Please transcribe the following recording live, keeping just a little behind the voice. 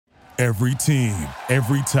Every team,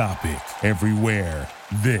 every topic, everywhere.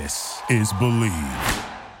 This is Believe.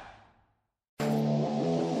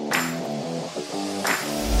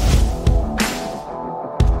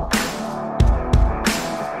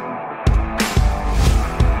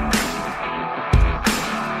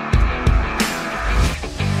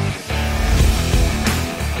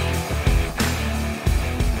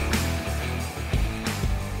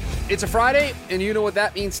 It's a Friday, and you know what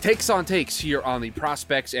that means. Takes on Takes here on the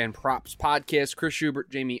Prospects and Props podcast. Chris Schubert,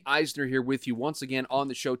 Jamie Eisner here with you once again on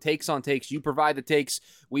the show. Takes on Takes. You provide the takes.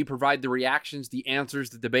 We provide the reactions, the answers,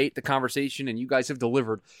 the debate, the conversation, and you guys have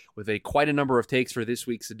delivered with quite a number of takes for this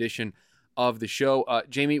week's edition of the show.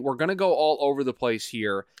 Jamie, we're going to go all over the place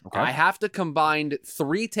here. Okay. I have to combine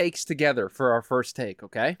 3 takes together for our first take,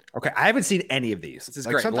 okay? Okay, I haven't seen any of these. This is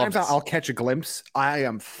great. Sometimes I'll catch a glimpse. I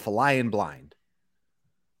am flying blind.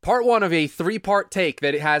 Part 1 of a 3-part take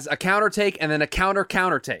that it has a counter take and then a counter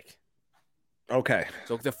take. Okay.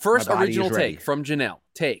 So the first original take from Janelle.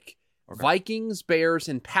 Take. Okay. Vikings, Bears,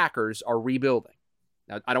 and Packers are rebuilding.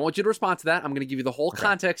 Now, I don't want you to respond to that. I'm going to give you the whole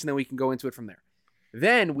context, and then we can go into it from there.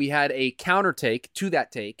 Then we had a counter take to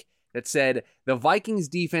that take that said the Vikings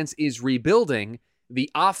defense is rebuilding, the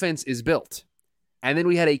offense is built. And then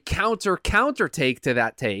we had a counter take to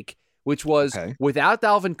that take, which was without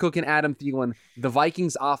Dalvin Cook and Adam Thielen, the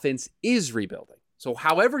Vikings offense is rebuilding. So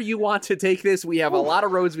however you want to take this, we have a lot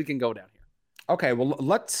of roads we can go down here. Okay, well,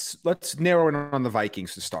 let's narrow in on the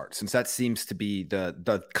Vikings to start, since that seems to be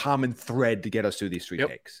the common thread to get us through these 3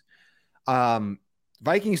 takes.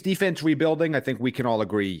 Vikings defense rebuilding, I think we can all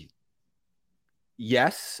agree,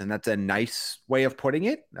 yes, and that's a nice way of putting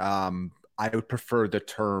it. I would prefer the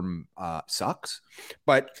term sucks,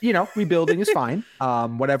 but, rebuilding is fine.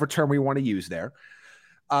 Whatever term we want to use there.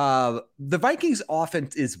 The Vikings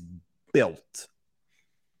offense is built.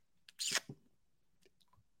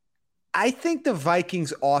 I think the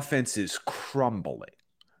Vikings offense is crumbling.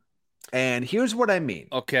 And here's what I mean.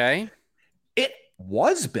 Okay. It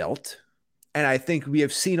was built. And I think we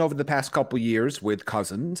have seen over the past couple of years with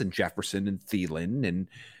Cousins and Jefferson and Thielen and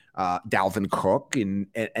Dalvin Cook and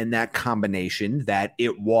that combination that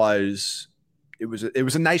it was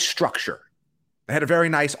a nice structure. They had a very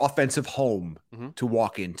nice offensive home to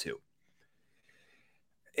walk into.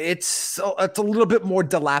 It's a little bit more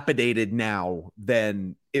dilapidated now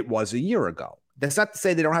than it was a year ago. That's not to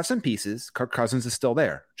say they don't have some pieces. Kirk Cousins is still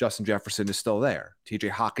there. Justin Jefferson is still there. TJ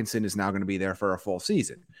Hawkinson is now going to be there for a full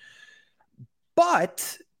season.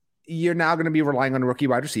 But you're now going to be relying on rookie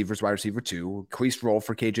wide receivers, wide receiver 2, increased role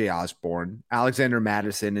for KJ Osborne, Alexander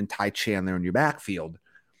Madison, and Ty Chandler in your backfield.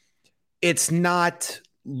 It's not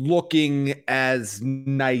looking as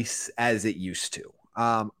nice as it used to.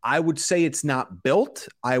 I would say it's not built.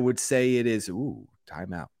 I would say it is,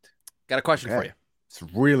 timeout. Got a question for you. It's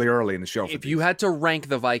really early in the show. If you had to rank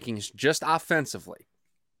the Vikings just offensively,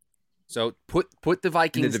 so put the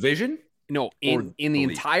Vikings in the division? No, in the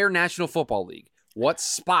entire National Football League. What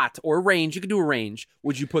spot or range, you can do a range,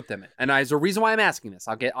 would you put them in? And there's a reason why I'm asking this.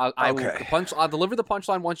 I'll deliver the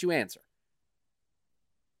punchline once you answer.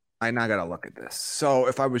 I now got to look at this. So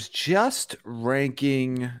if I was just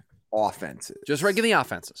ranking offenses. Just ranking the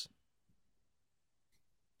offenses.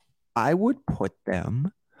 I would put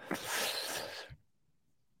them. I'm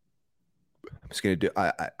just going to do,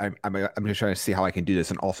 I'm just trying to see how I can do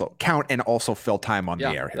this and also count and also fill time on the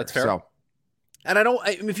air here. That's fair. So, and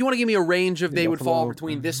if you want to give me a range of they would fall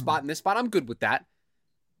between this spot and this spot, I'm good with that.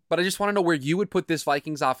 But I just want to know where you would put this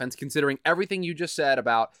Vikings offense, considering everything you just said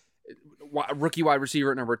about rookie wide receiver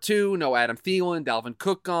at number 2, no Adam Thielen, Dalvin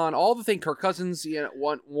Cook gone, all the things, Kirk Cousins,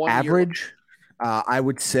 one average. I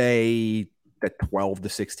would say the 12 to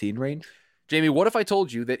 16 range. Jamie, what if I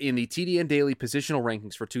told you that in the TDN Daily positional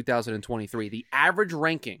rankings for 2023, the average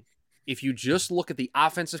ranking, if you just look at the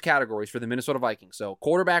offensive categories for the Minnesota Vikings, so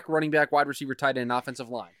quarterback, running back, wide receiver, tight end, offensive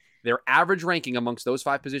line, their average ranking amongst those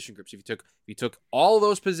 5 position groups, if you took all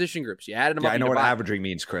those position groups, you added them up. I know what averaging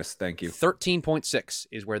means, Chris. Thank you. 13.6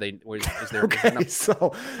 is where is their okay,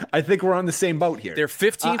 so I think we're on the same boat here. They're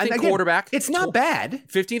 15th in quarterback. It's not bad.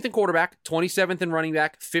 15th in quarterback, 27th in running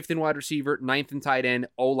back, 5th in wide receiver, 9th in tight end,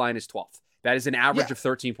 O-line is 12th. That is an average of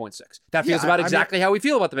 13.6. That feels about exactly how we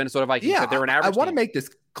feel about the Minnesota Vikings. Yeah, that they're an average I want to make this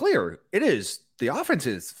clear. It is. The offense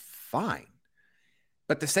is fine.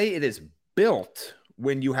 But to say it is built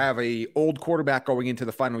when you have a old quarterback going into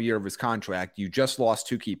the final year of his contract, you just lost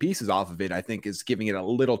 2 key pieces off of it, I think is giving it a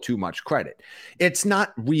little too much credit. It's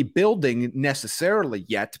not rebuilding necessarily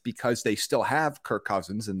yet because they still have Kirk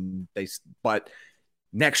Cousins, but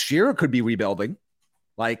next year it could be rebuilding.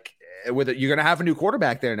 Like, you're going to have a new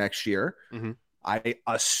quarterback there next year. Mm-hmm. I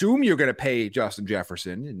assume you're going to pay Justin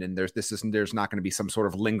Jefferson, and then there's not going to be some sort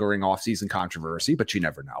of lingering offseason controversy, but you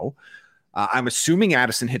never know. I'm assuming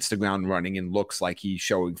Addison hits the ground running and looks like he's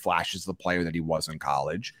showing flashes of the player that he was in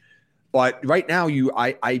college. But right now,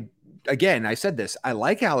 I said this, I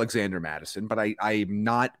like Alexander Mattison, but I'm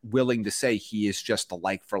not willing to say he is just a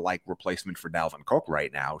like-for-like replacement for Dalvin Cook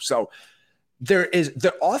right now. So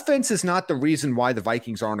the offense is not the reason why the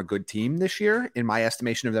Vikings aren't a good team this year, in my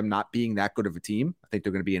estimation of them not being that good of a team. I think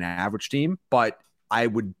they're going to be an average team, but I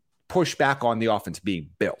would push back on the offense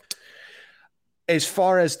being built. As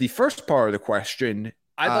far as the first part of the question,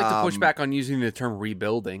 I'd like to push back on using the term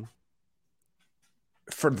rebuilding.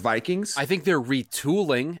 For the Vikings? I think they're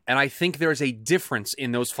retooling, and I think there's a difference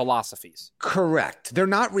in those philosophies. Correct. They're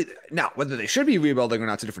not now, whether they should be rebuilding or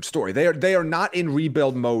not, it's a different story. They are not in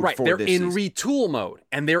rebuild mode right. For they're this in season. Retool mode,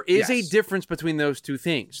 and there is a difference between those two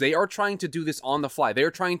things. They are trying to do this on the fly. They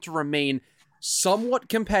are trying to remain somewhat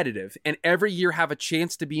competitive and every year have a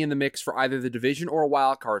chance to be in the mix for either the division or a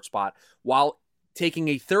wild card spot while taking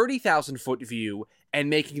a 30,000-foot view and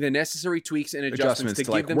making the necessary tweaks and adjustments to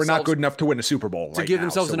give themselves. We're not good enough to win a Super Bowl to give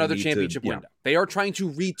themselves another championship window. They are trying to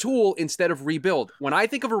retool instead of rebuild. When I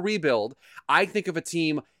think of a rebuild, I think of a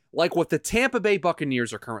team like what the Tampa Bay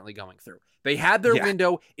Buccaneers are currently going through. They had their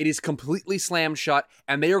window. It is completely slammed shut,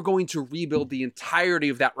 and they are going to rebuild the entirety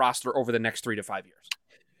of that roster over the next 3 to 5 years.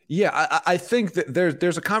 Yeah, I think that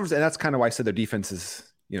there's a conversation, and that's kind of why I said their defense is,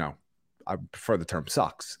 I prefer the term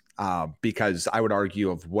sucks. Because I would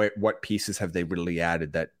argue of what pieces have they really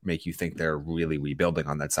added that make you think they're really rebuilding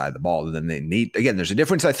on that side of the ball. And then they need, again, there's a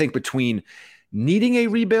difference, I think, between needing a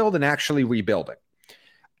rebuild and actually rebuilding.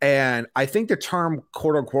 And I think the term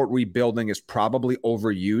quote unquote rebuilding is probably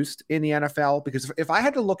overused in the NFL, because if I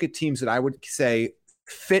had to look at teams that I would say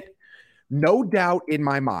fit, no doubt in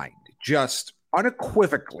my mind, just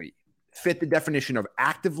unequivocally fit the definition of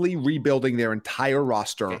actively rebuilding their entire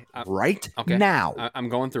roster now. I'm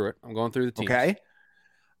going through it. I'm going through the teams. Okay.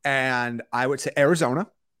 And I would say Arizona,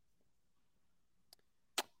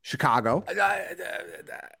 Chicago.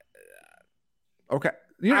 Okay.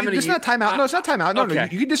 It's not timeout. No, it's not timeout. No,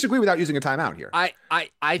 you can disagree without using a timeout here.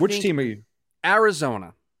 Which team are you?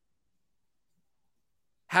 Arizona.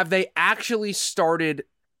 Have they actually started?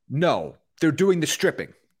 No, they're doing the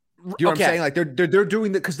stripping. Do you know what I'm saying? Like they're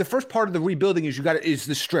doing that because the first part of the rebuilding is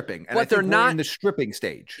the stripping, and but they're not in the stripping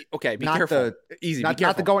stage. Okay, be careful. Not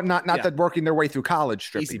the working their way through college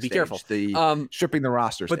stripping. Easy, be stage, careful. The stripping the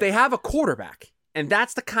roster. But they have a quarterback, and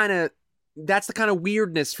that's the kind of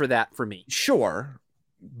weirdness for me. Sure,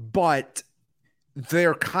 but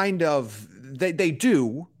they're kind of they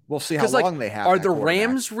do. We'll see how long they have. Are the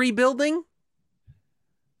Rams rebuilding?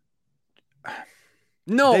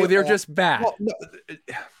 No, they're just bad. Well, no,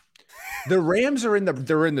 the Rams are in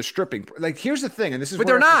the stripping. Like, here's the thing, and this is, but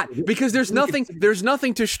they're not, because there's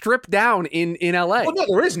nothing to strip down in LA. Well, no,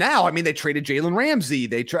 there is now. I mean, they traded Jalen Ramsey.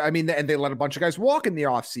 And they let a bunch of guys walk in the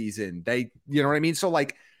offseason. You know what I mean? So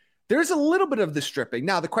like, there's a little bit of the stripping.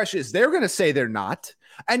 Now the question is, they're going to say they're not,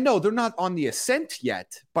 and no, they're not on the ascent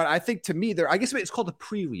yet. But I think to me, I guess it's called a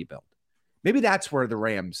pre-rebuild. Maybe that's where the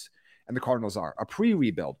Rams and the Cardinals are, a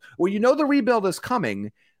pre-rebuild. Well, the rebuild is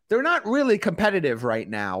coming. They're not really competitive right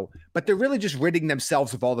now, but they're really just ridding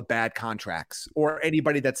themselves of all the bad contracts or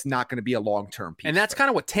anybody that's not going to be a long-term piece. And that's kind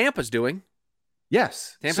of what Tampa's doing.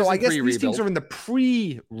 Yes. So I guess these teams are in the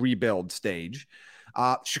pre-rebuild stage.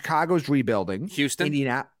 Chicago's rebuilding.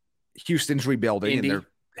 Houston's rebuilding, and they're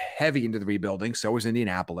heavy into the rebuilding. So is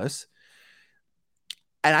Indianapolis.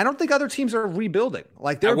 And I don't think other teams are rebuilding.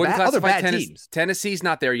 Like, they're other bad teams. Tennessee's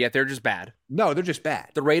not there yet. They're just bad. No, they're just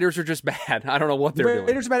bad. The Raiders are just bad. I don't know what they're doing.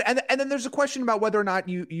 Raiders are bad. And then there's a question about whether or not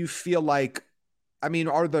you feel like, I mean,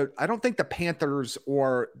 I don't think the Panthers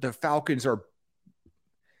or the Falcons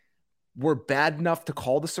were bad enough to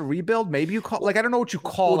call this a rebuild. Maybe you call, like, I don't know what you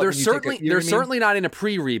call it. They're certainly not in a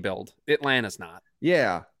pre-rebuild. Atlanta's not.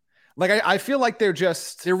 Yeah. Like, I feel like they're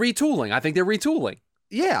retooling. I think they're retooling.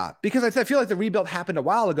 Yeah, because I feel like the rebuild happened a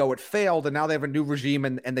while ago. It failed, and now they have a new regime,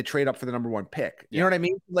 and they trade up for the number 1 pick. You know what I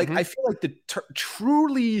mean? Like, I feel like the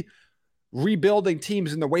truly rebuilding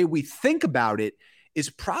teams in the way we think about it is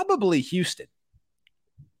probably Houston.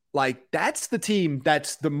 Like, that's the team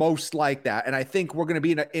that's the most like that. And I think we're going to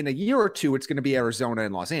be in a year or two, it's going to be Arizona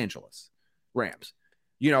and Los Angeles Rams,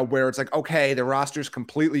 where it's like, okay, the roster's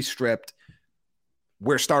completely stripped.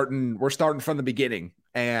 We're starting from the beginning.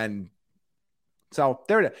 And so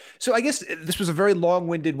there it is. So I guess this was a very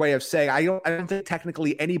long-winded way of saying I don't think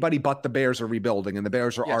technically anybody but the Bears are rebuilding, and the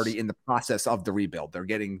Bears are already in the process of the rebuild.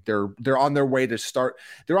 They're on their way to start.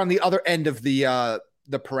 They're on the other end of the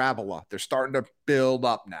parabola. They're starting to build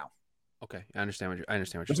up now. Okay, I understand what you're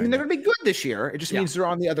Doesn't saying. mean they're going to be good this year. It just means they're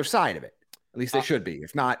on the other side of it. At least they should be.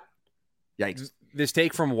 If not, yikes. This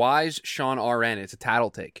take from Wise Sean RN. It's a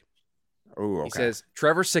tattle take. Oh, okay. He says,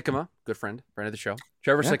 Trevor Sikkema, good friend of the show.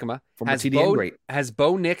 Trevor Sikkema has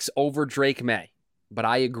Bo Nix over Drake May. But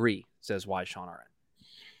I agree, says Wise Sean RN.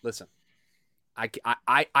 Listen,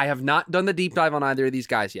 I have not done the deep dive on either of these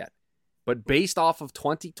guys yet. But based off of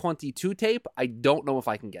 2022 tape, I don't know if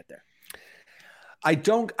I can get there. I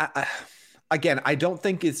don't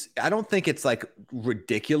think it's like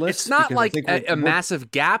ridiculous. It's not like a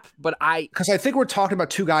massive gap, but because I think we're talking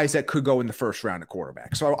about two guys that could go in the first round at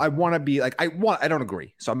quarterback. So I want to be like, I don't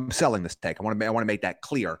agree. So I'm selling this take. I want to make that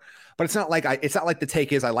clear, but it's not like the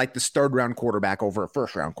take is I like this third round quarterback over a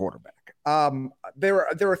first round quarterback. There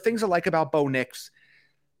are things I like about Bo Nix.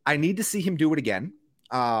 I need to see him do it again.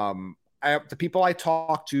 The people I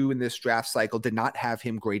talked to in this draft cycle did not have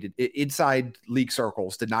him graded inside league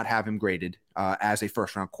circles, did not have him graded as a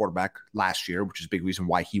first round quarterback last year, which is a big reason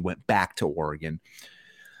why he went back to Oregon.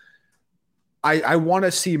 I want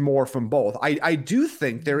to see more from both. I do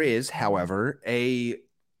think there is, however, a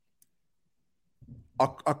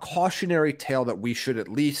cautionary tale that we should at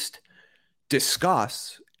least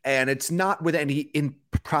discuss. And it's not with any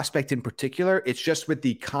prospect in particular. It's just with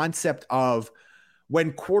the concept of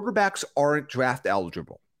when quarterbacks aren't draft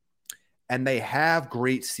eligible and they have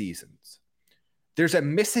great seasons, there's a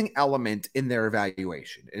missing element in their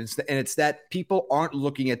evaluation. And it's that people aren't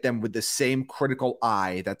looking at them with the same critical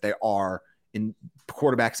eye that they are in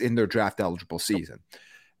quarterbacks in their draft eligible season.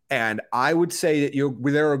 And I would say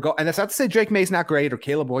that and that's not to say Drake May's not great or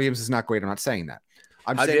Caleb Williams is not great. I'm not saying that.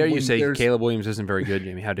 How dare you say Caleb Williams isn't very good,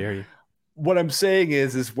 Jamie? How dare you? What I'm saying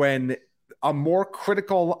is when a more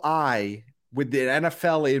critical eye with the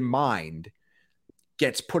NFL in mind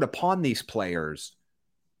gets put upon these players,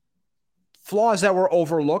 flaws that were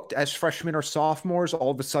overlooked as freshmen or sophomores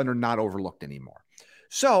all of a sudden are not overlooked anymore.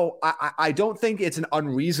 So I don't think it's an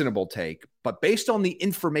unreasonable take, but based on the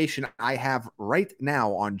information I have right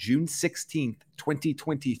now on June 16th,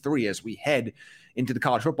 2023, as we head into the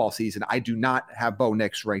college football season, I do not have Bo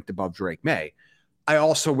Nix ranked above Drake May. I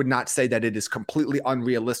also would not say that it is completely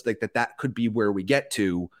unrealistic that could be where we get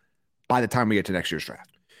to by the time we get to next year's draft.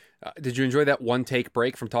 Did you enjoy that one take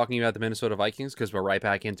break from talking about the Minnesota Vikings? Because we're right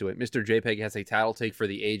back into it. Mr. JPEG has a tattle take for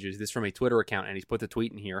the ages. This is from a Twitter account, and he's put the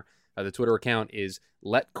tweet in here. The Twitter account is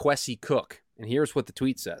Let Quessy Cook. And here's what the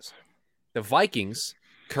tweet says. The Vikings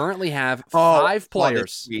currently have 5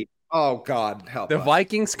 players. Oh, God, help The us.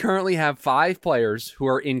 Vikings currently have 5 players who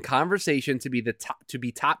are in conversation to be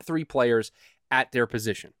top 3 players at their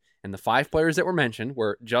position. And the 5 players that were mentioned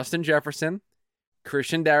were Justin Jefferson,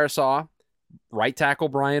 Christian Darrisaw, right tackle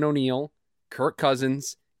Brian O'Neill, Kirk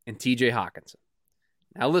Cousins, and TJ Hawkinson.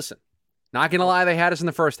 Now listen, not going to lie, they had us in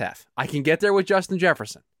the first half. I can get there with Justin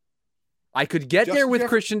Jefferson. I could get there with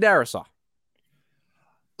Christian Darrisaw.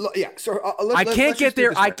 Yeah, so I can't get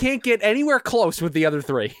there. I can't get anywhere close with the other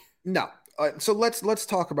 3. No. So let's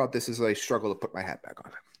talk about this as I struggle to put my hat back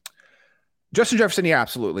on. Justin Jefferson, yeah,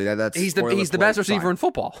 absolutely. He's the best receiver in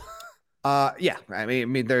football. Yeah. I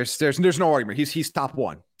mean, there's no argument. He's top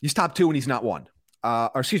 1. He's top 2 and he's not 1.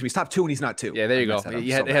 Or excuse me, he's top 2 and he's not 2. Yeah, there you go.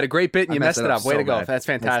 You had a great bit and you messed it up. Way to go. That's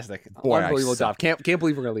fantastic. Unbelievable job. Can't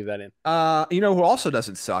believe we're gonna leave that in. You know who also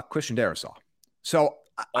doesn't suck? Christian Darrisaw. So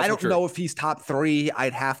I don't know if he's top 3.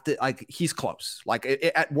 I'd have to he's close.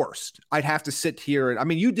 At worst, I'd have to sit here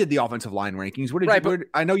and you did the offensive line rankings. What did you?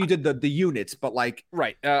 I know you did the units, but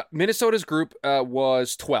right. Minnesota's group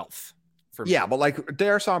was 12th. Yeah, but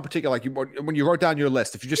Darrisaw in particular, when you wrote down your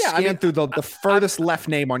list, if you just scan through the furthest left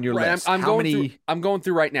name on your list, I'm going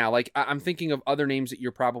through right now. I'm thinking of other names that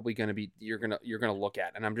you're probably going to be you're gonna look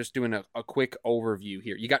at, and I'm just doing a quick overview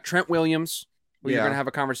here. You got Trent Williams, who you're going to have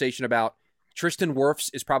a conversation about. Tristan Wirfs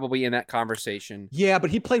is probably in that conversation. Yeah, but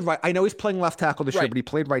he played right. I know he's playing left tackle this year, but he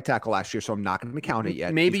played right tackle last year, so I'm not going to count it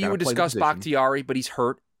yet. Maybe you would discuss Bakhtiari, but he's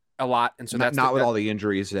hurt a lot, and so that's not with all the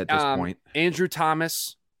injuries at this point. Andrew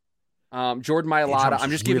Thomas. Jordan Mailata. I'm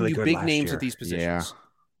just giving you big names at these positions.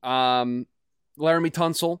 Yeah. Laramie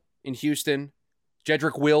Tunsil in Houston,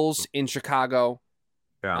 Jedrick Wills in Chicago.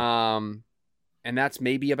 Yeah. And that's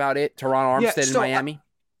maybe about it. Teron Armstead in Miami.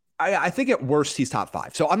 I think at worst he's top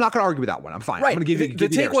 5. So I'm not going to argue with that one. I'm fine. Right. I'm going to give you the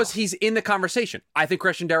take was he's in the conversation. I think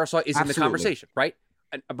Christian Darrisaw is in the conversation, right?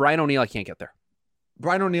 And Brian O'Neill, I can't get there.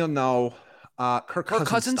 Brian O'Neill, no. Kirk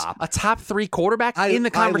Cousins, a top 3 quarterback in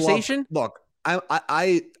the conversation.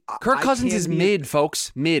 Kirk Cousins is mid,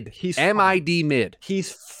 folks. Mid. He's MID mid.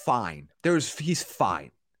 He's fine. He's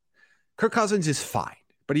fine. Kirk Cousins is fine,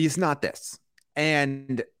 but he's not this.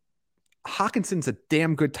 And Hawkinson's a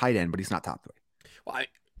damn good tight end, but he's not top 3. Well,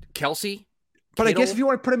 Kelsey. But Kittle? I guess if you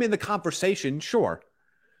want to put him in the conversation, sure.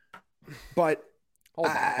 But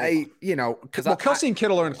Kelsey and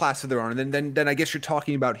Kittle are in class of their own, and then I guess you're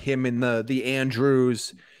talking about him in the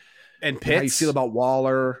Andrews and Pitts. And how you feel about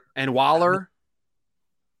Waller and Waller?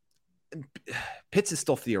 Pitts is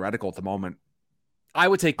still theoretical at the moment. I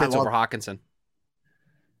would take Pitts over Hawkinson.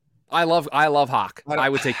 I love Hawk. I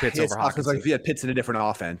would take Pitts over Hawkinson. Because if you had Pitts in a different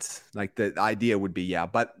offense, like the idea would be, yeah.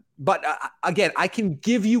 But again, I can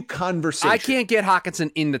give you conversation. I can't get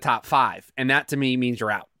Hawkinson in the top 5, and that to me means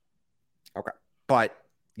you're out. Okay. But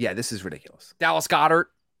yeah, this is ridiculous. Dallas Goedert.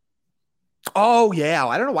 Oh yeah.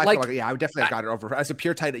 I don't know why. I would definitely have Goedert over as a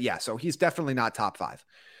pure tight end. Yeah. So he's definitely not top 5.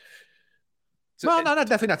 So, well, no,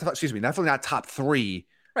 definitely not. Excuse me. Definitely not top 3.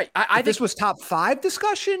 Right. I think this was top 5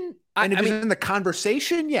 discussion. And if he's in the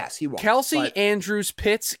conversation, yes, he will. Kelsey, Andrews,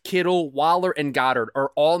 Pitts, Kittle, Waller, and Goddard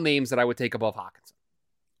are all names that I would take above Hawkinson.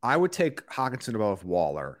 I would take Hawkinson above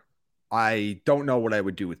Waller. I don't know what I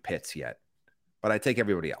would do with Pitts yet, but I take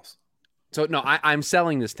everybody else. So, no, I'm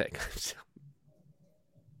selling this take. Do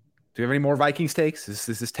you have any more Vikings takes? Is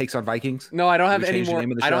this takes on Vikings? No, I don't have any more.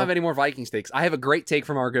 I don't have any more Vikings takes. I have a great take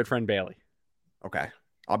from our good friend Bailey. Okay.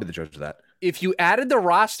 I'll be the judge of that. If you added the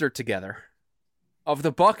roster together of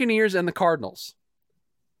the Buccaneers and the Cardinals,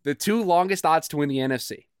 the 2 longest odds to win the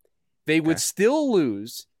NFC, they would still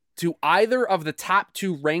lose to either of the top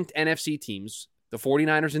 2 ranked NFC teams, the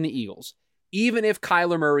 49ers and the Eagles, even if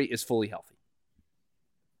Kyler Murray is fully healthy.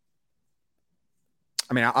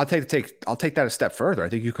 I mean, I'll take that a step further. I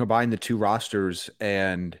think you combine the 2 rosters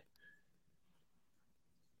and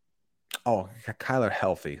Kyler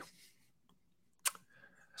healthy.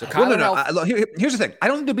 So here's the thing. I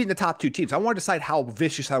don't think they're beating the top 2 teams. I want to decide how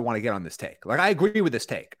vicious I want to get on this take. Like, I agree with this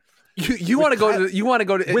take. You want to go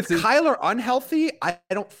to with Kyler unhealthy. I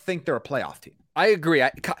don't think they're a playoff team. I agree.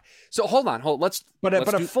 So hold on. But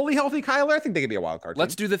a fully healthy Kyler, I think they could be a wild card team.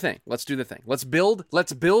 Let's do the thing. Let's build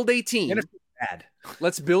a team.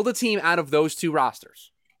 Let's build a team out of those 2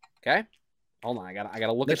 rosters. Okay. Hold on, I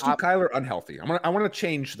gotta look at Kyler unhealthy. I want to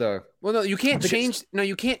change the. Well, no, you can't change. No,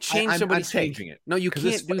 you can't change somebody's changing it. No, you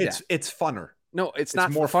can't do that. It's funner. No, it's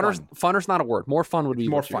not more fun. Funner's not a word. More fun would be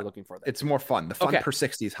more what you're looking for. There. It's more fun. The fun per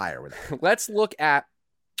 60 is higher with it. Let's look at.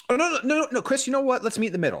 Oh no, Chris. You know what? Let's meet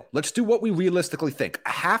in the middle. Let's do what we realistically think.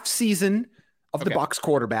 A half season of the Bucs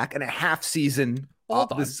quarterback and a half season of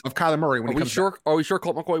Kyler Murray when he comes back. Are we sure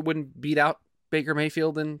Colt McCoy wouldn't beat out Baker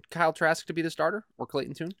Mayfield and Kyle Trask to be the starter, or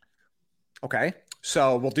Clayton Tune? Okay,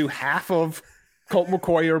 so we'll do half of Colt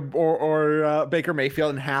McCoy or Baker Mayfield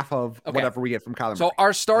and half of whatever we get from Kyler Murray. So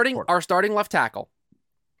our starting left tackle.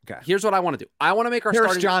 Okay, here's what I want to do. I want to make our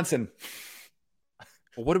Harris Johnson.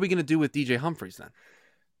 Well, what are we going to do with DJ Humphries then?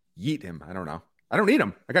 Yeet him. I don't know. I don't need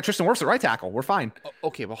him. I got Tristan Wirfs at right tackle. We're fine.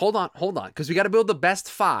 Okay, well, hold on, because we got to build the best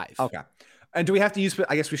 5. Okay, and do we have to use?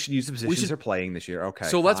 I guess we should use the positions they're playing this year. Okay,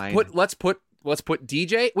 so let's put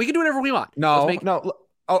DJ. We can do whatever we want. No.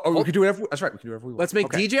 We can do whatever. That's right. We can do whatever we want. Let's make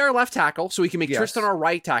DJ our left tackle, so we can make Tristan our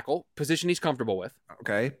right tackle, position he's comfortable with.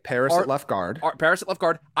 Okay. Paris at left guard. Paris at left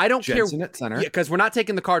guard. I don't Jensen care at center. Yeah, because we're not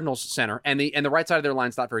taking the Cardinals center, and the right side of their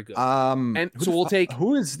line's not very good. We'll take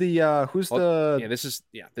who's the this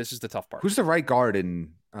is the tough part. Who's the right guard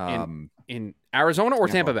in Arizona or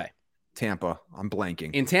Tampa Bay? Tampa. I'm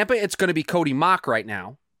blanking. In Tampa, it's going to be Cody Mock right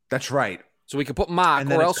now. That's right. So we can put Mock,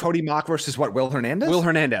 and then or else Cody Mock versus what? Will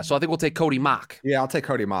Hernandez. So I think we'll take Cody Mock. Yeah, I'll take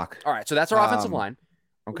Cody Mock. All right. So that's our offensive line.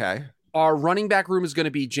 Okay. Our running back room is going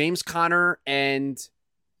to be James Conner and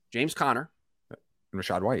Rashad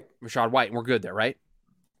White. And we're good there, right?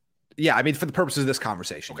 Yeah. I mean, for the purposes of this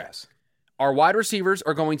conversation, yes. Our wide receivers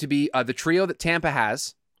are going to be the trio that Tampa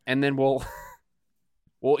has, and then we'll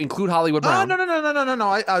include Hollywood Brown.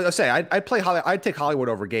 No. I'll say I'd play I'd take Hollywood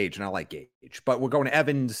over Gage, and I like Gage. But we're going to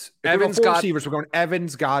Evans. Receivers. We're going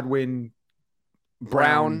Evans, Godwin,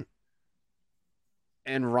 Brown,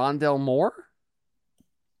 and Rondell Moore.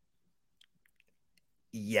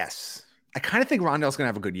 Yes, I kind of think Rondell's going to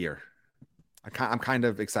have a good year. I'm kind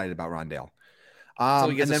of excited about Rondell.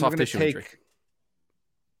 And then we're going to take. Injury.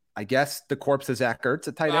 I guess the corpse of Zach Ertz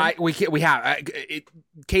at tight end. We have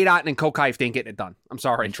Kate Otten and Kokife ain't getting it done. I'm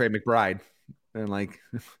sorry. And Trey McBride. And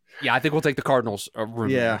yeah, I think we'll take the Cardinals room.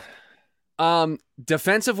 Yeah.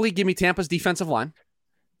 Defensively, give me Tampa's defensive line.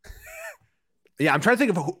 Yeah, I'm trying to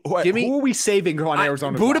think of who are we saving on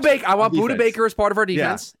Arizona? Budda Baker. I want Budda Baker as part of our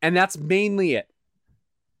defense, and that's mainly it.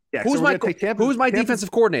 Yeah, who's my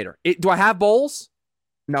defensive coordinator? Do I have Bowles?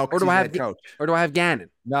 No, or do I have coach? Or do I have Gannon?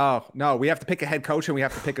 No. We have to pick a head coach and we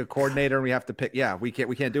have to pick a coordinator and we have to pick. Yeah, we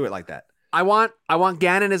can't do it like that. I want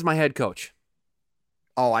Gannon as my head coach.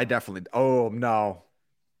 Oh, I definitely. Oh no,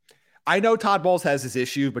 I know Todd Bowles has his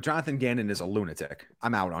issue, but Jonathan Gannon is a lunatic.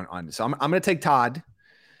 I'm out on this. So I'm going to take Todd.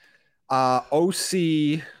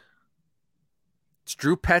 OC. It's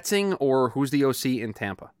Drew Petzing, or who's the OC in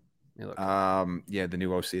Tampa? Yeah, the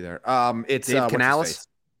new OC there. It's Dave Canales.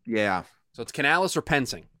 Yeah. So it's Canales or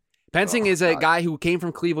Pensing. Pensing is a guy who came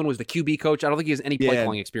from Cleveland, was the QB coach. I don't think he has any play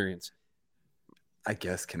calling experience. I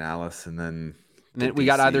guess Canales, and then we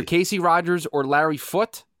got either Casey Rogers or Larry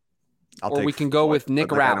Foote, or we can go with Nick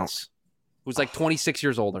Rallis, who's like 26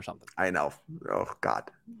 years old or something. I know. Oh, God.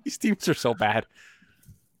 These teams are so bad.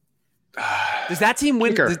 Does that team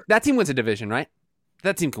win? That team wins a division, right?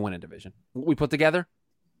 That team can win a division. What we put together?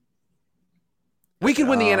 We could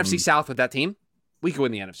win the NFC South with that team. We could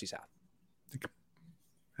win the NFC South.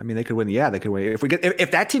 I mean, they could win. Yeah, they could win.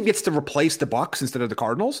 If that team gets to replace the Bucs instead of the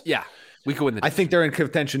Cardinals, yeah, we could win the division. I think they're in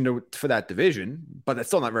contention for that division, but it's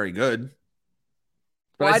still not very good.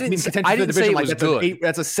 But well, I didn't say it was good.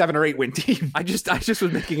 That's a 7 or 8 win team. I just was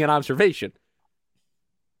making an observation.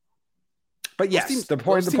 But yes, the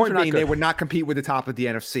point being they would not compete with the top of the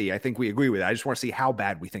NFC. I think we agree with that. I just want to see how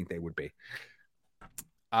bad we think they would be.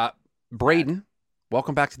 Braden,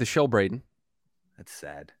 welcome back to the show, Braden. That's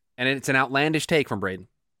sad. And it's an outlandish take from Braden.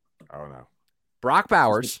 Oh, no. Brock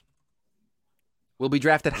Bowers will be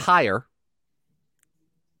drafted higher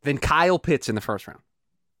than Kyle Pitts in the first round.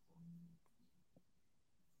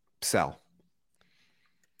 Sell.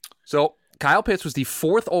 So Kyle Pitts was the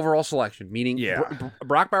 4th overall selection, meaning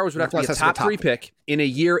Brock Bowers would have to be a top 3 pick in a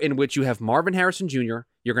year in which you have Marvin Harrison Jr.,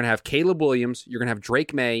 you're going to have Caleb Williams, you're going to have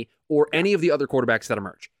Drake May, or any of the other quarterbacks that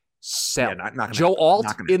emerge. Sell. Yeah, Joe Alt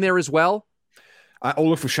in there as well.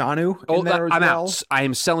 Olaf Ushanu in there as I'm well. out. I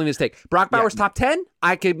am selling this take. Brock Bowers top 10,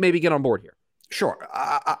 I could maybe get on board here. Sure.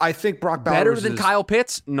 I think Brock Bowers better than Kyle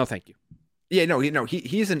Pitts? No, thank you. Yeah, no,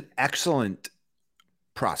 he's an excellent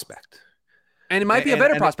prospect. And it might be a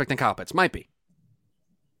better prospect than Kyle Pitts. Might be.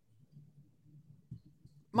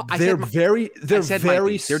 They're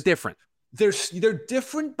different. They're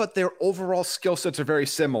different, but their overall skill sets are very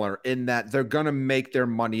similar in that they're going to make their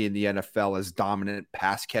money in the NFL as dominant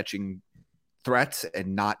pass catching threats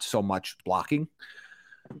and not so much blocking.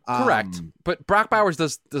 Correct. But Brock Bowers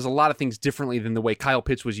does a lot of things differently than the way Kyle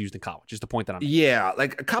Pitts was used in college, is the point that I'm making. Yeah,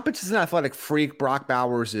 like Kyle Pitts is an athletic freak. Brock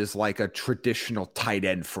Bowers is like a traditional tight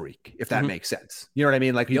end freak, if that makes sense. You know what I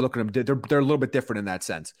mean? Like you look at them, they're a little bit different in that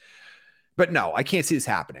sense. But no, I can't see this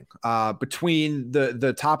happening. Between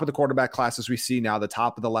the top of the quarterback classes we see now, the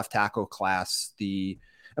top of the left tackle class, and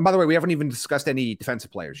by the way, we haven't even discussed any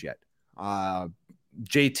defensive players yet.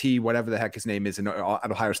 JT, whatever the heck his name is at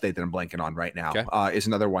Ohio State that I'm blanking on right now, is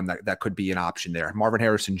another one that could be an option there. Marvin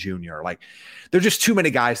Harrison Jr. Like, there's just too many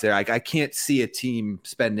guys there. I can't see a team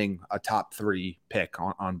spending a top 3 pick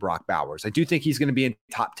on Brock Bowers. I do think he's going to be in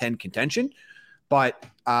top 10 contention, but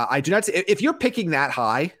I do not see if you're picking that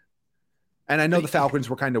high. And I know the Falcons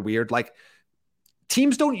were kind of weird. Like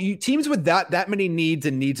teams with that many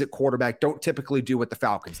needs at quarterback don't typically do what the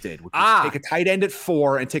Falcons did, which is take a tight end at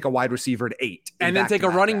 4 and take a wide receiver at 8, and then take a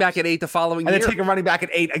running back at 8 the following year, and then take a running back at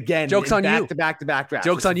 8 again. Jokes on you. Back drafts.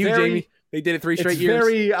 Jokes on you, Jamie. They did it 3 straight years.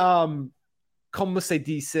 Very como se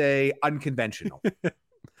dice, unconventional.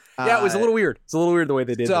 Yeah, it was a little weird. It's a little weird the way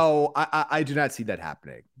they did it. So I do not see that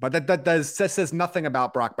happening. But that says nothing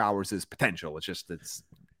about Brock Bowers' potential. It's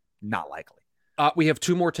not likely. We have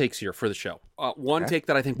 2 more takes here for the show. One take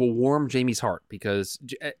that I think will warm Jamie's heart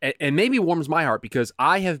and maybe warms my heart, because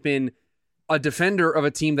I have been a defender of a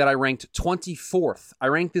team that I ranked 24th. I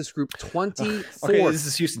ranked this group 24th. Okay, this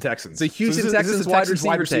is Houston Texans. The Houston Texans wide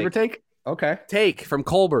receiver take. Okay. Take from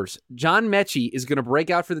Culbers. John Mechie is going to break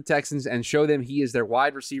out for the Texans and show them he is their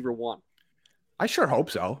wide receiver 1. I sure hope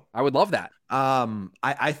so. I would love that.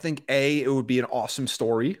 I think it would be an awesome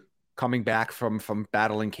story, coming back from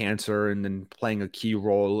battling cancer and then playing a key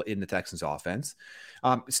role in the Texans offense.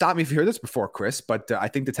 Stop me if you heard this before, Chris, but I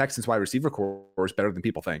think the Texans wide receiver core is better than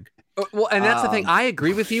people think. Well, and that's the thing. I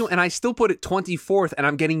agree with you, and I still put it 24th, and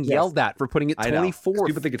I'm getting yelled at for putting it 24th.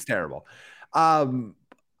 People think it's terrible.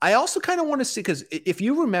 I also kind of want to see, because if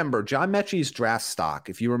you remember John Mechie's draft stock,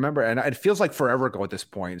 if you remember, and it feels like forever ago at this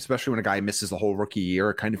point, especially when a guy misses the whole rookie year,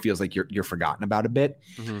 it kind of feels like you're forgotten about a bit.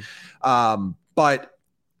 But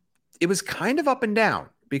it was kind of up and down,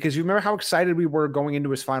 because you remember how excited we were going into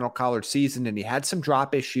his final college season, and he had some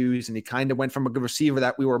drop issues, and he kind of went from a good receiver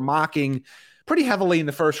that we were mocking pretty heavily in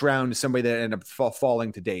the first round to somebody that ended up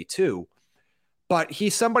falling to day 2. But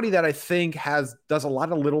he's somebody that I think does a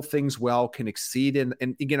lot of little things well, can exceed. And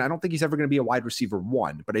again, I don't think he's ever going to be a wide receiver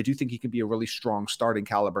 1, but I do think he can be a really strong starting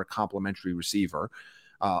caliber complementary receiver.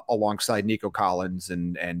 alongside Nico Collins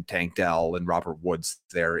and Tank Dell and Robert Woods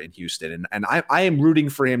there in Houston. And I am rooting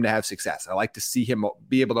for him to have success. I like to see him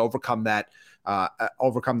be able to overcome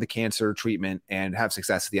the cancer treatment and have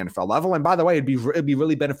success at the NFL level. And by the way, it'd be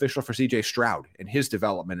really beneficial for CJ Stroud and his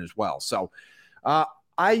development as well. So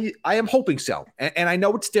I am hoping so. And I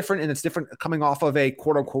know it's different, and it's different coming off of a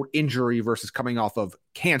quote unquote injury versus coming off of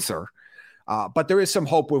cancer. But there is some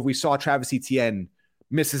hope where we saw Travis Etienne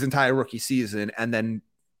miss his entire rookie season and then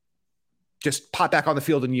just pop back on the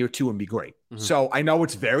field in year 2 and be great. Mm-hmm. So I know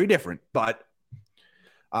it's very different, but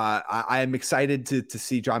I am excited to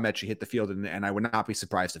see John Mechie hit the field, and I would not be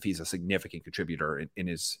surprised if he's a significant contributor in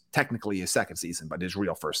his technically his second season, but his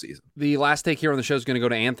real first season. The last take here on the show is going to go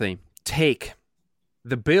to Anthony.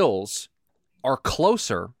 The Bills are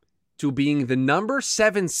closer to being the number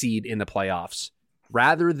 7 seed in the playoffs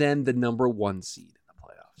rather than the number 1 seed in the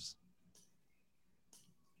playoffs.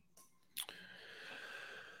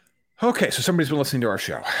 Okay, so somebody's been listening to our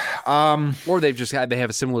show. Or they have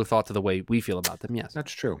a similar thought to the way we feel about them, yes.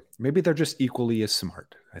 That's true. Maybe they're just equally as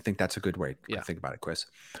smart. I think that's a good way to think about it, Chris.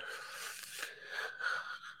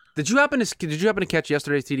 Did you happen to catch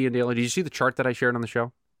yesterday's TD and Daily? Did you see the chart that I shared on the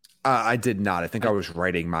show? I did not. I think I was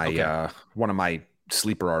writing my one of my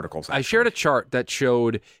sleeper articles. Actually. I shared a chart that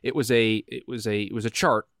showed it was a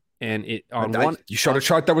chart, and it you showed a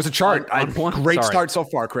chart that was a chart. Great start so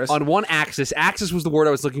far, Chris. On one axis was the word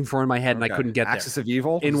I was looking for in my head, and I couldn't get there. Axis of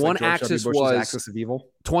evil. In one axis was axis of evil.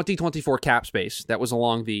 2024 cap space. That was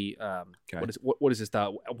along the what is this?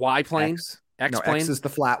 The Y plane. X plane? X is the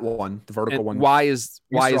flat one, the vertical one. Y is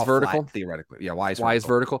vertical? Flat, theoretically. Yeah, Y is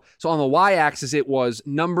vertical. So on the Y-axis, it was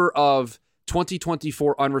number of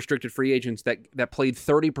 2024 unrestricted free agents that played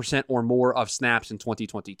 30% or more of snaps in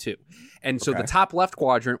 2022. And so the top left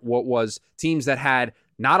quadrant was teams that had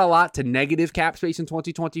not a lot to negative cap space in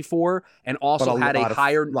 2024 and also had a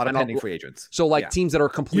lot of pending free agents. So teams that are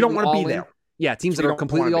completely you don't want to be there. Yeah, teams that are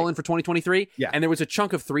completely all in for 2023. Yeah. And there was a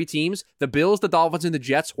chunk of 3 teams. The Bills, the Dolphins, and the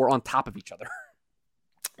Jets were on top of each other.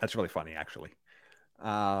 That's really funny, actually.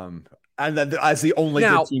 And then as the only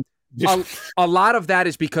good team. A lot of that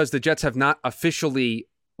is because the Jets have not officially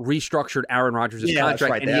restructured Aaron Rodgers' contract,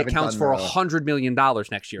 right. And he accounts for $100 million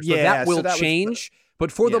next year. So that will change.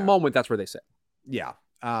 But for the moment, that's where they sit. Yeah.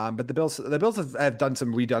 But the Bills have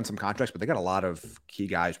redone some contracts, but they got a lot of key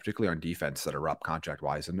guys, particularly on defense, that are up contract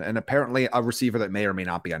wise, and apparently a receiver that may or may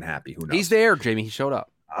not be unhappy. Who knows? He's there, Jamie. He showed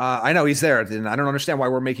up. I know he's there, and I don't understand why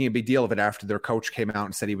we're making a big deal of it after their coach came out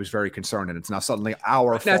and said he was very concerned, and it's now suddenly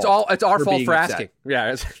our fault. It's our fault for asking.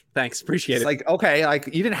 Yeah, thanks, appreciate it. Like okay, like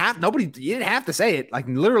you didn't have to say it. Like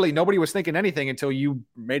literally, nobody was thinking anything until you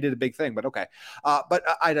made it a big thing. But okay, but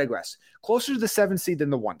I digress. Closer to the 7 seed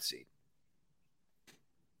than the 1 seed.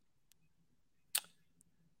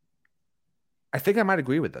 I think I might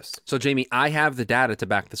agree with this. So, Jamie, I have the data to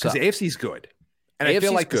back this up. Because the AFC is good. And I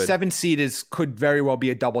feel like the 7 seed could very well be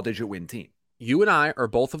a double-digit win team. You and I are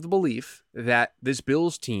both of the belief that this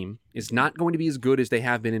Bills team is not going to be as good as they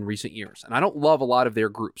have been in recent years. And I don't love a lot of their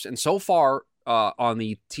groups. And so far, on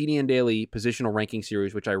the TD and Daily positional ranking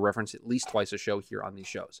series, which I reference at least twice a show here on these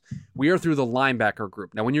shows, we are through the linebacker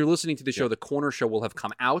group. Now, when you're listening to the show, the corner show will have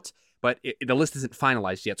come out, but the list isn't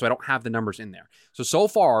finalized yet, so I don't have the numbers in there. So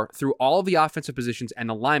far, through all of the offensive positions and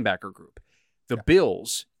the linebacker group, the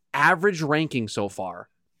Bills' average ranking so far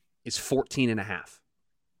is 14.5.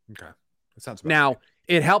 Okay. That sounds now,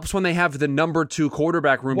 it helps when they have the number 2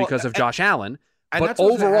 quarterback room because of Josh Allen. But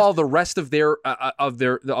overall, the rest of their of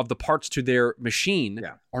the parts to their machine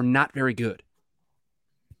are not very good.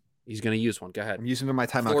 He's going to use one. Go ahead. I'm using my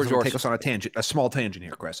timeout because I'm going to take us on a small tangent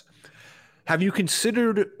here, Chris. Have you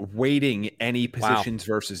considered weighting any positions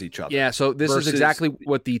versus each other? Yeah, so this is exactly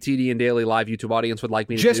what the TD and Daily Live YouTube audience would like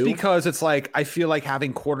me to do. Just because it's like I feel like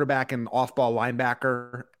having quarterback and off-ball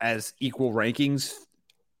linebacker as equal rankings.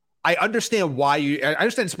 I understand why I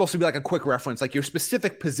understand it's supposed to be like a quick reference. Like your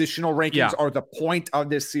specific positional rankings are the point of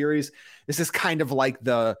this series. This is kind of like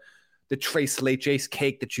the Trace Leches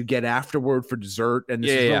cake that you get afterward for dessert. And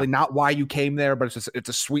this is really not why you came there, but it's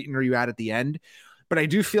a sweetener you add at the end. But I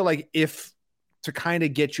do feel like if to kind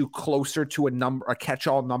of get you closer to a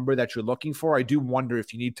catch-all number that you're looking for, I do wonder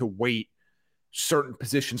if you need to weight certain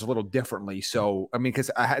positions a little differently. So, I mean,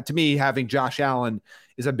 because to me, having Josh Allen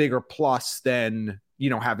is a bigger plus than,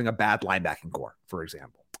 having a bad linebacking core, for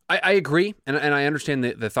example. I agree, and I understand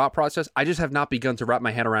the thought process. I just have not begun to wrap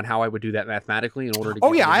my head around how I would do that mathematically in order to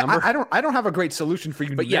get the number. I don't have a great solution for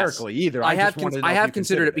you numerically either. I have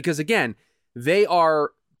considered it because, again,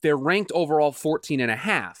 they're ranked overall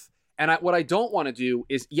 14.5. And what I don't want to do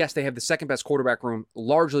is, yes, they have the second best quarterback room,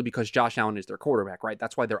 largely because Josh Allen is their quarterback, right?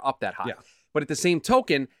 That's why they're up that high. Yeah. But at the same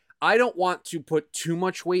token, I don't want to put too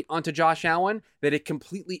much weight onto Josh Allen that it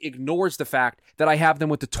completely ignores the fact that I have them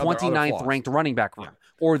with the 29th ranked running back room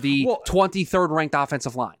or the 23rd ranked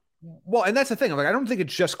offensive line. Well, and that's the thing. Like, I don't think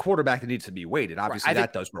it's just quarterback that needs to be weighted. Obviously,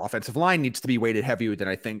 that does. But offensive line needs to be weighted heavier than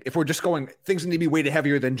I think. If we're just going, things need to be weighted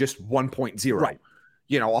heavier than just 1.0. Right.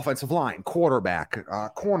 You know, offensive line, quarterback,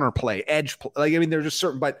 corner play, edge play. Like, I mean, there's just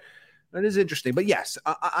certain, but that is interesting. But yes,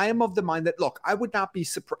 I am of the mind that, look, I would not be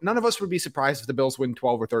surprised. None of us would be surprised if the Bills win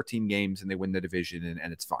 12 or 13 games and they win the division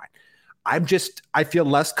and it's fine. I feel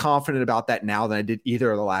less confident about that now than I did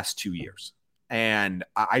either of the last 2 years. And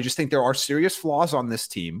I just think there are serious flaws on this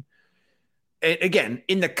team. And again,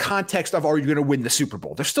 in the context of, are you going to win the Super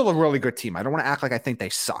Bowl? They're still a really good team. I don't want to act like I think they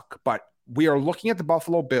suck, but we are looking at the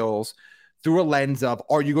Buffalo Bills through a lens of,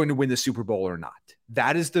 are you going to win the Super Bowl or not?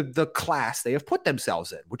 That is the class they have put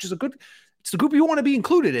themselves in, which is it's the group you want to be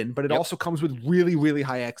included in, but it also comes with really, really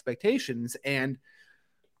high expectations. And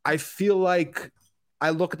I feel like I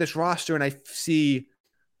look at this roster and I see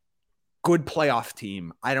good playoff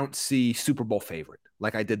team. I don't see Super Bowl favorite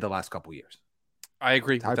like I did the last couple of years. I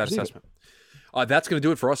agree with that assessment. That's going to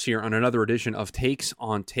do it for us here on another edition of Takes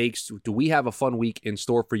on Takes. Do we have a fun week in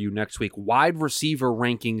store for you next week? Wide receiver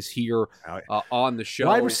rankings here on the show.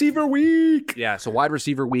 Wide receiver week. Yeah, so wide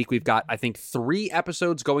receiver week. We've got, I think, 3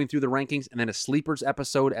 episodes going through the rankings and then a sleepers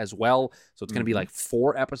episode as well. So it's going to be like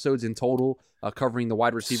 4 episodes in total covering the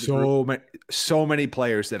wide receiver group. So many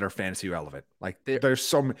players that are fantasy relevant. Like there's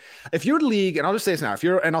so many. If your league, and I'll just say this now,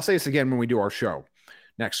 and I'll say this again when we do our shows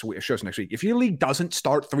next week. If your league doesn't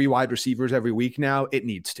start 3 wide receivers every week now, it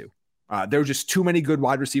needs to. There are just too many good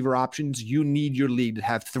wide receiver options. You need your league to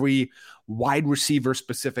have 3 wide receiver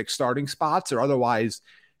specific starting spots, or otherwise,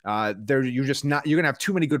 you're going to have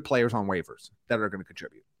too many good players on waivers that are going to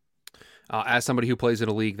contribute. As somebody who plays in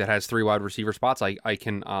a league that has 3 wide receiver spots, I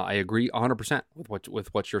agree 100%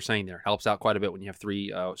 with what you're saying there. Helps out quite a bit when you have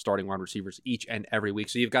 3 starting wide receivers each and every week.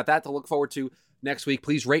 So you've got that to look forward to next week.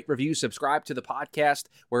 Please rate, review, subscribe to the podcast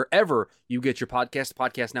wherever you get your podcast. The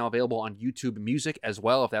podcast now available on YouTube Music as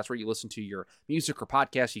well. If that's where you listen to your music or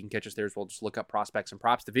podcast, you can catch us there as well. Just look up Prospects and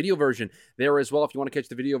Props. The video version there as well. If you want to catch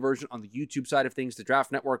the video version on the YouTube side of things, the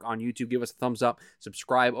Draft Network on YouTube, give us a thumbs up.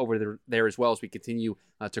 Subscribe over there as well as we continue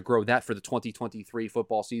to grow that for the 2023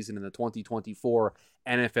 football season and the 2024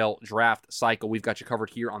 NFL draft cycle. We've got you covered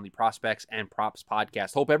here on the Prospects and Props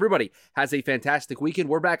podcast. Hope everybody has a fantastic weekend.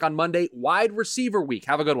 We're back on Monday, wide receiver week.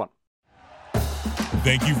 Have a good one.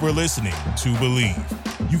 Thank you for listening to Believe.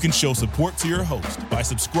 You can show support to your host by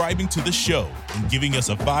subscribing to the show and giving us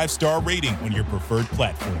a 5-star rating on your preferred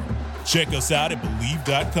platform. Check us out at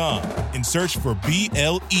Believe.com and search for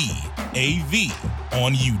BLEAV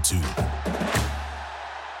on YouTube.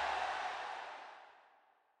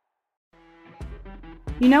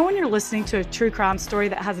 You know when you're listening to a true crime story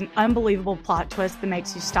that has an unbelievable plot twist that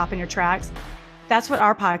makes you stop in your tracks? That's what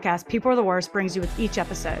our podcast, People Are the Worst, brings you with each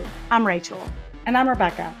episode. I'm Rachel. And I'm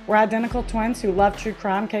Rebecca. We're identical twins who love true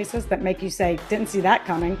crime cases that make you say, didn't see that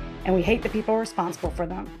coming, and we hate the people responsible for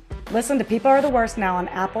them. Listen to People Are the Worst now on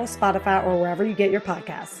Apple, Spotify, or wherever you get your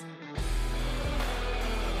podcasts.